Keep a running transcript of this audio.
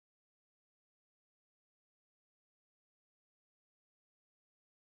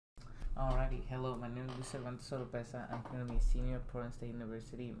Alrighty, hello, my name is Luis Cervantes. I'm currently a senior at Portland State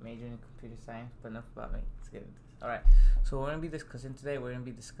University, majoring in computer science, but enough about me. Let's get into this. Alright, so we're going to be discussing today, we're going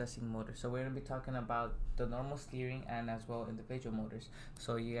to be discussing motors. So we're going to be talking about the normal steering and as well individual motors,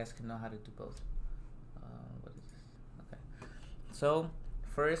 so you guys can know how to do both. What is this? Okay, so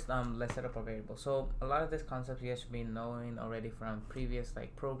first, let's set up a variable. So a lot of this concept you guys should be knowing already from previous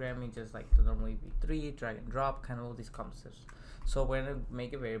like programming, just like the normal EV3, drag and drop, kind of all these concepts. So we're going to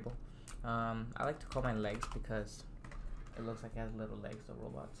make a variable. I like to call mine legs because it looks like it has little legs, the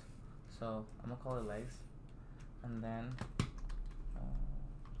robot. So I'm gonna call it legs, and then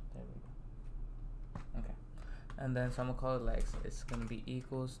there we go. Okay, and then so I'm gonna call it legs. It's gonna be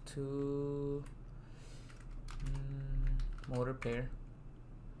equals to motor pair.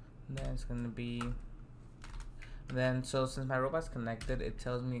 And then it's gonna be so since my robot's connected, it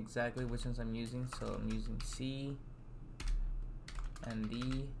tells me exactly which ones I'm using. So I'm using C and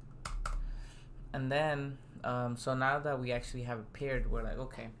D. And then so now that we actually have it paired, we're like,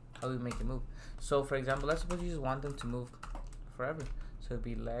 okay, how do we make it move? So for example, let's suppose you just want them to move forever, so it'd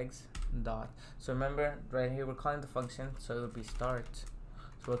be legs dot. So remember right here we're calling the function, so it would be start.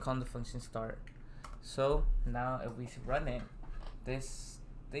 So we're calling the function start. So now if we run it, this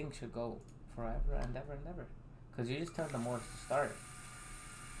thing should go forever and ever and ever, because you just tell the motor to start.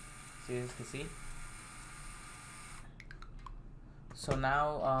 So you guys can see. So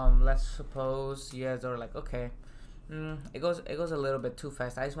now let's suppose you guys are like, okay, it goes a little bit too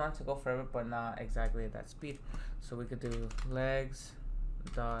fast. I just want it to go forever, but not exactly at that speed. So we could do legs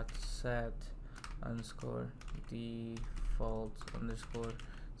dot set underscore default underscore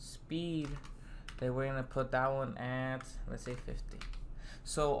speed. Then we're gonna put that one at, let's say, 50.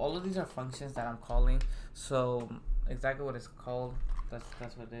 So all of these are functions that I'm calling. So exactly what it's called,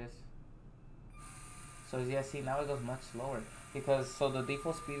 that's what it is. So as you guys see, now it goes much slower, because so the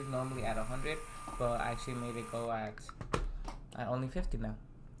default speed is normally at 100, but I actually made it go at only 50 now,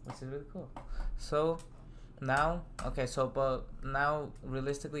 which is really cool. So now, okay, so but now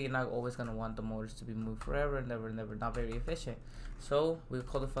realistically you're not always gonna want the motors to be moved forever and never, not very efficient. So we'll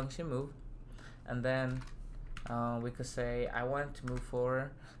call the function move, and then we could say I want to move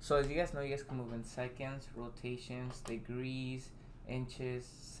for, so as you guys know, you guys can move in seconds, rotations, degrees, inches,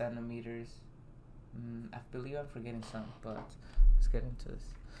 centimeters. I believe I'm forgetting some, but let's get into this.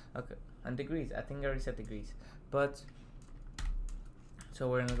 Okay, and degrees, I think I already said degrees, but so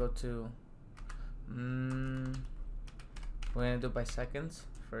we're gonna go to we're gonna do by seconds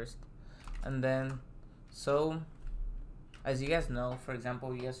first, and then so as you guys know, for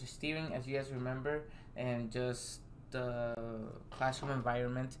example, you guys are steering, as you guys remember, and just the classroom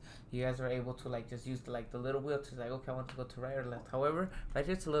environment, you guys are able to like just use the little wheel to like, okay, I want to go to right or left. However, right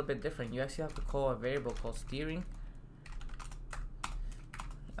here it's a little bit different. You actually have to call a variable called steering,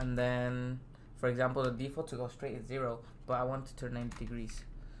 and then for example the default to go straight is 0, but I want to turn 90 degrees,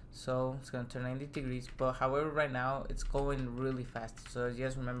 so it's going to turn 90 degrees. But however, right now it's going really fast. So as you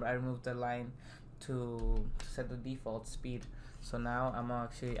guys remember, I removed the line to set the default speed. So now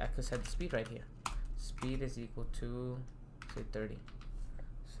I could set the speed right here. Speed is equal to, say, 30.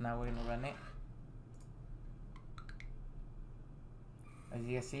 So now we're gonna run it. As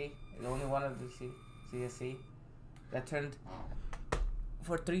you guys see, it's only one of the so you guys see that turned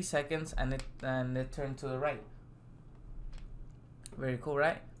for 3 seconds, and it turned to the right. Very cool,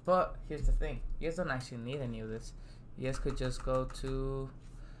 right? But here's the thing: you guys don't actually need any of this. You guys could just go to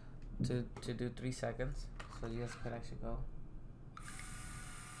do 3 seconds. So you guys could actually go,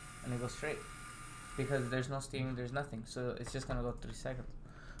 and it goes straight, because there's no steering, there's nothing, so it's just gonna go 3 seconds.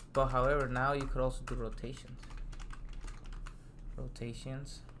 But however, now you could also do rotations.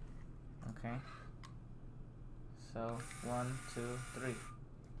 Okay, so 1, 2, 3.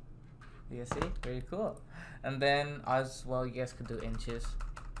 You see, very cool. And then as well, you guys could do inches.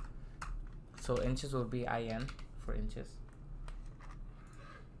 So inches will be IN for inches.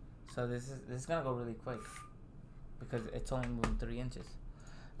 So this is gonna go really quick, because it's only moving 3 inches.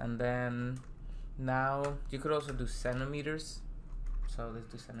 And then now you could also do centimeters. So let's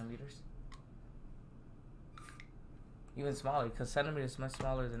do centimeters. Even smaller, because centimeters is much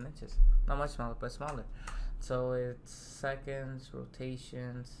smaller than inches. Not much smaller, but smaller. So it's seconds,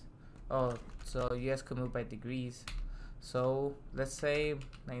 rotations. Oh, so you guys could move by degrees. So let's say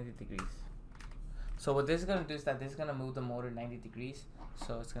 90 degrees. So what this is gonna do is that this is gonna move the motor 90 degrees.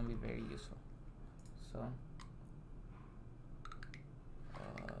 So it's gonna be very useful. So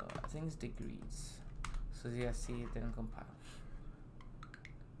I think it's degrees. So as you guys see, it didn't compile.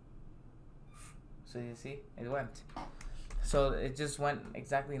 So you see, it went. So it just went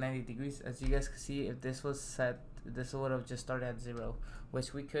exactly 90 degrees. As you guys can see, if this was set, this would have just started at 0,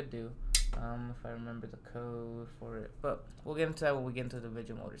 which we could do. if I remember the code for it, but we'll get into that when we get into the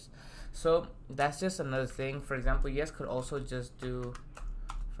visual motors. So that's just another thing. For example, you guys could also just do,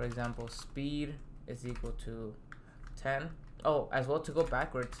 for example, speed is equal to 10. Oh, as well, to go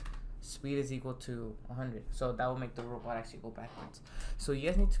backwards, speed is equal to 100. So that will make the robot actually go backwards. So you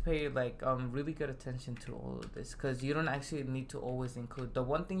guys need to pay like really good attention to all of this, because you don't actually need to always include. The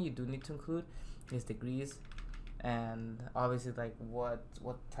one thing you do need to include is degrees, and obviously like what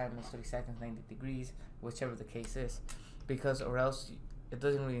time is 30 seconds, 90 degrees, whichever the case is, because or else it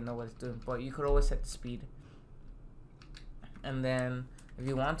doesn't really know what it's doing. But you could always set the speed, and then if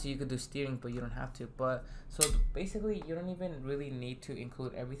you want to, you could do steering, but you don't have to. But so basically, you don't even really need to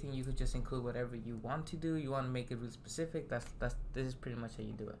include everything. You could just include whatever you want to do. You want to make it really specific. This is pretty much how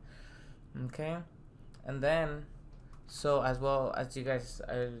you do it. Okay, and then so as well as you guys,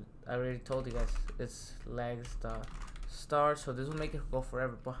 I already told you guys, it's legs dot start. So this will make it go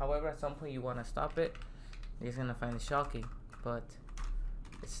forever. But however, at some point you want to stop it. You're gonna find it shocking, but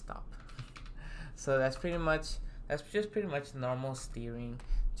it's stop. So that's just pretty much normal steering,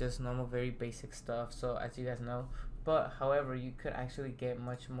 just normal, very basic stuff. So as you guys know, but however, you could actually get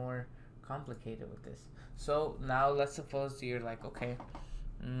much more complicated with this. So now let's suppose you're like, okay,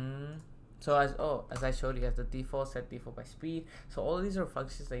 so as I showed you guys, the default set default by speed. So all of these are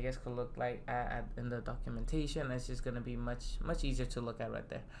functions that you guys could look like at in the documentation. It's just gonna be much easier to look at right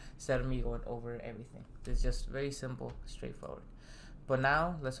there instead of me going over everything. It's just very simple, straightforward. But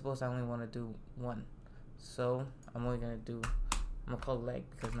now let's suppose I only want to do one. So I'm gonna call leg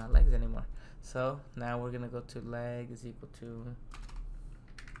because not legs anymore. So now we're gonna go to leg is equal to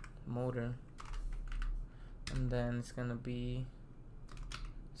motor, and then it's gonna be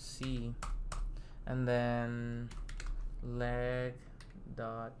C, and then leg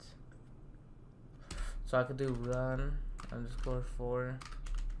dot. So I could do run underscore 4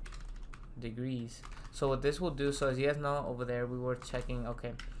 degrees. So what this will do, so as you guys know, over there we were checking,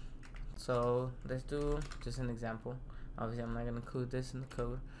 okay, so let's do just an example. Obviously I'm not going to include this in the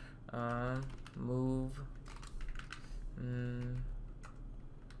code. Move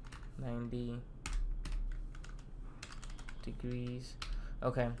 90 degrees.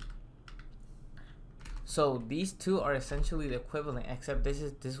 Okay, so these two are essentially the equivalent, except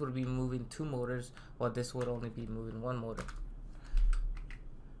this would be moving 2 motors, while this would only be moving 1 motor.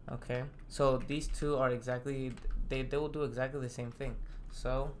 Okay, so these two are exactly, they will do exactly the same thing.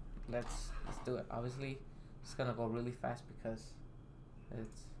 So let's do it. Obviously it's gonna go really fast because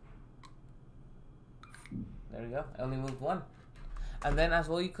it's, there we go, I only moved 1. And then as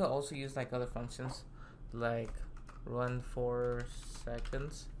well, you could also use like other functions like run 4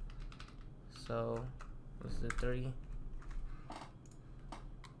 seconds. So let's do 30.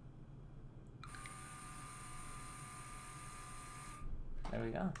 There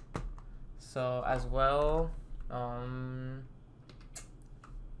we go. So as well,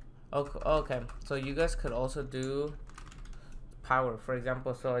 okay, so you guys could also do power, for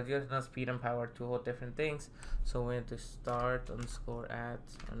example. So as you guys know, speed and power are 2 whole different things. So we have to start underscore at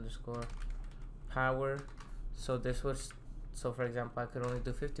underscore power. So this was, so for example, I could only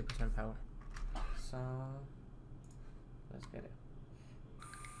do 50% power. So let's get it.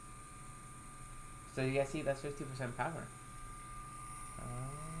 So you guys see that's 50% power.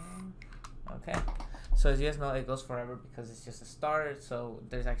 Okay, so as you guys know, it goes forever because it's just a start, so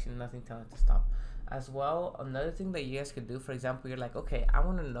there's actually nothing telling it to stop. As well, another thing that you guys could do, for example, you're like, okay, I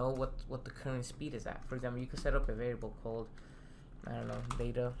want to know what the current speed is at. For example, you could set up a variable called, I don't know,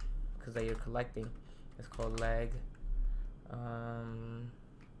 data, because that you're collecting. It's called leg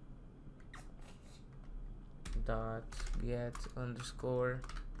dot get underscore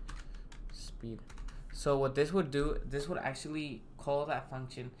speed. So what this would do, this would actually call that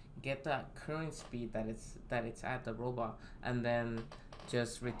function, get the current speed that it's at the robot, and then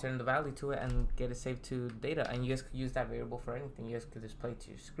just return the value to it and get it saved to data. And you guys could use that variable for anything. You guys could display it to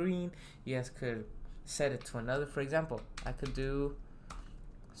your screen. You guys could set it to another. For example, I could do,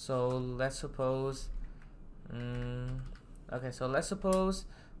 so let's suppose, okay, so let's suppose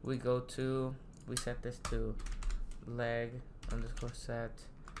we set this to leg underscore set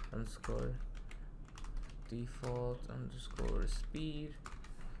underscore default underscore speed,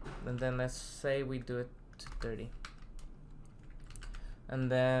 and then let's say we do it to 30,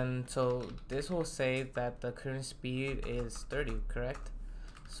 and then so this will say that the current speed is 30, correct?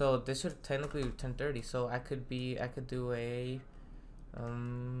 So this should technically return 30. So I could do a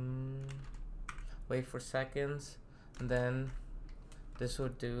wait for seconds, and then this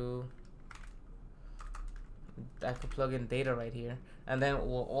would do, I could plug in data right here, and then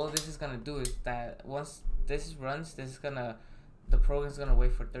what all this is gonna do is that once this runs, this is gonna the program's gonna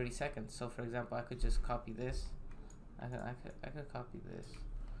wait for 30 seconds. So for example, I could just copy this. I could copy this.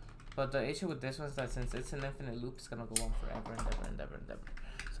 But the issue with this one is that since it's an infinite loop, it's gonna go on forever and ever and ever and ever.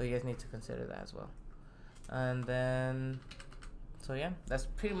 So you guys need to consider that as well. And then, so yeah, that's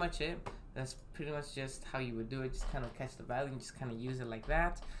pretty much it. That's pretty much just how you would do it. Just kind of catch the value and just kind of use it like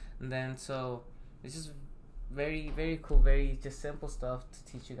that. And then, so it's just very, very cool, very just simple stuff to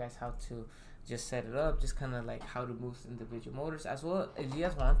teach you guys how to just set it up, just kind of like how to move individual motors as well. If you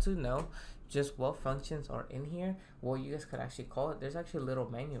guys want to know just what functions are in here, what you guys could actually call it, there's actually a little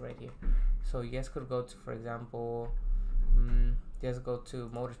menu right here. So you guys could go to, for example, you guys go to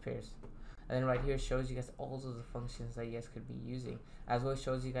motors pairs, and then right here shows you guys all of the functions that you guys could be using, as well as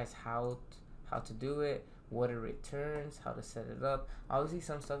shows you guys how to do it, what it returns, how to set it up. Obviously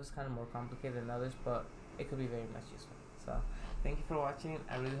some stuff is kind of more complicated than others, but it could be very much useful. So thank you for watching.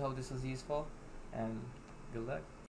 I really hope this was useful, and good luck.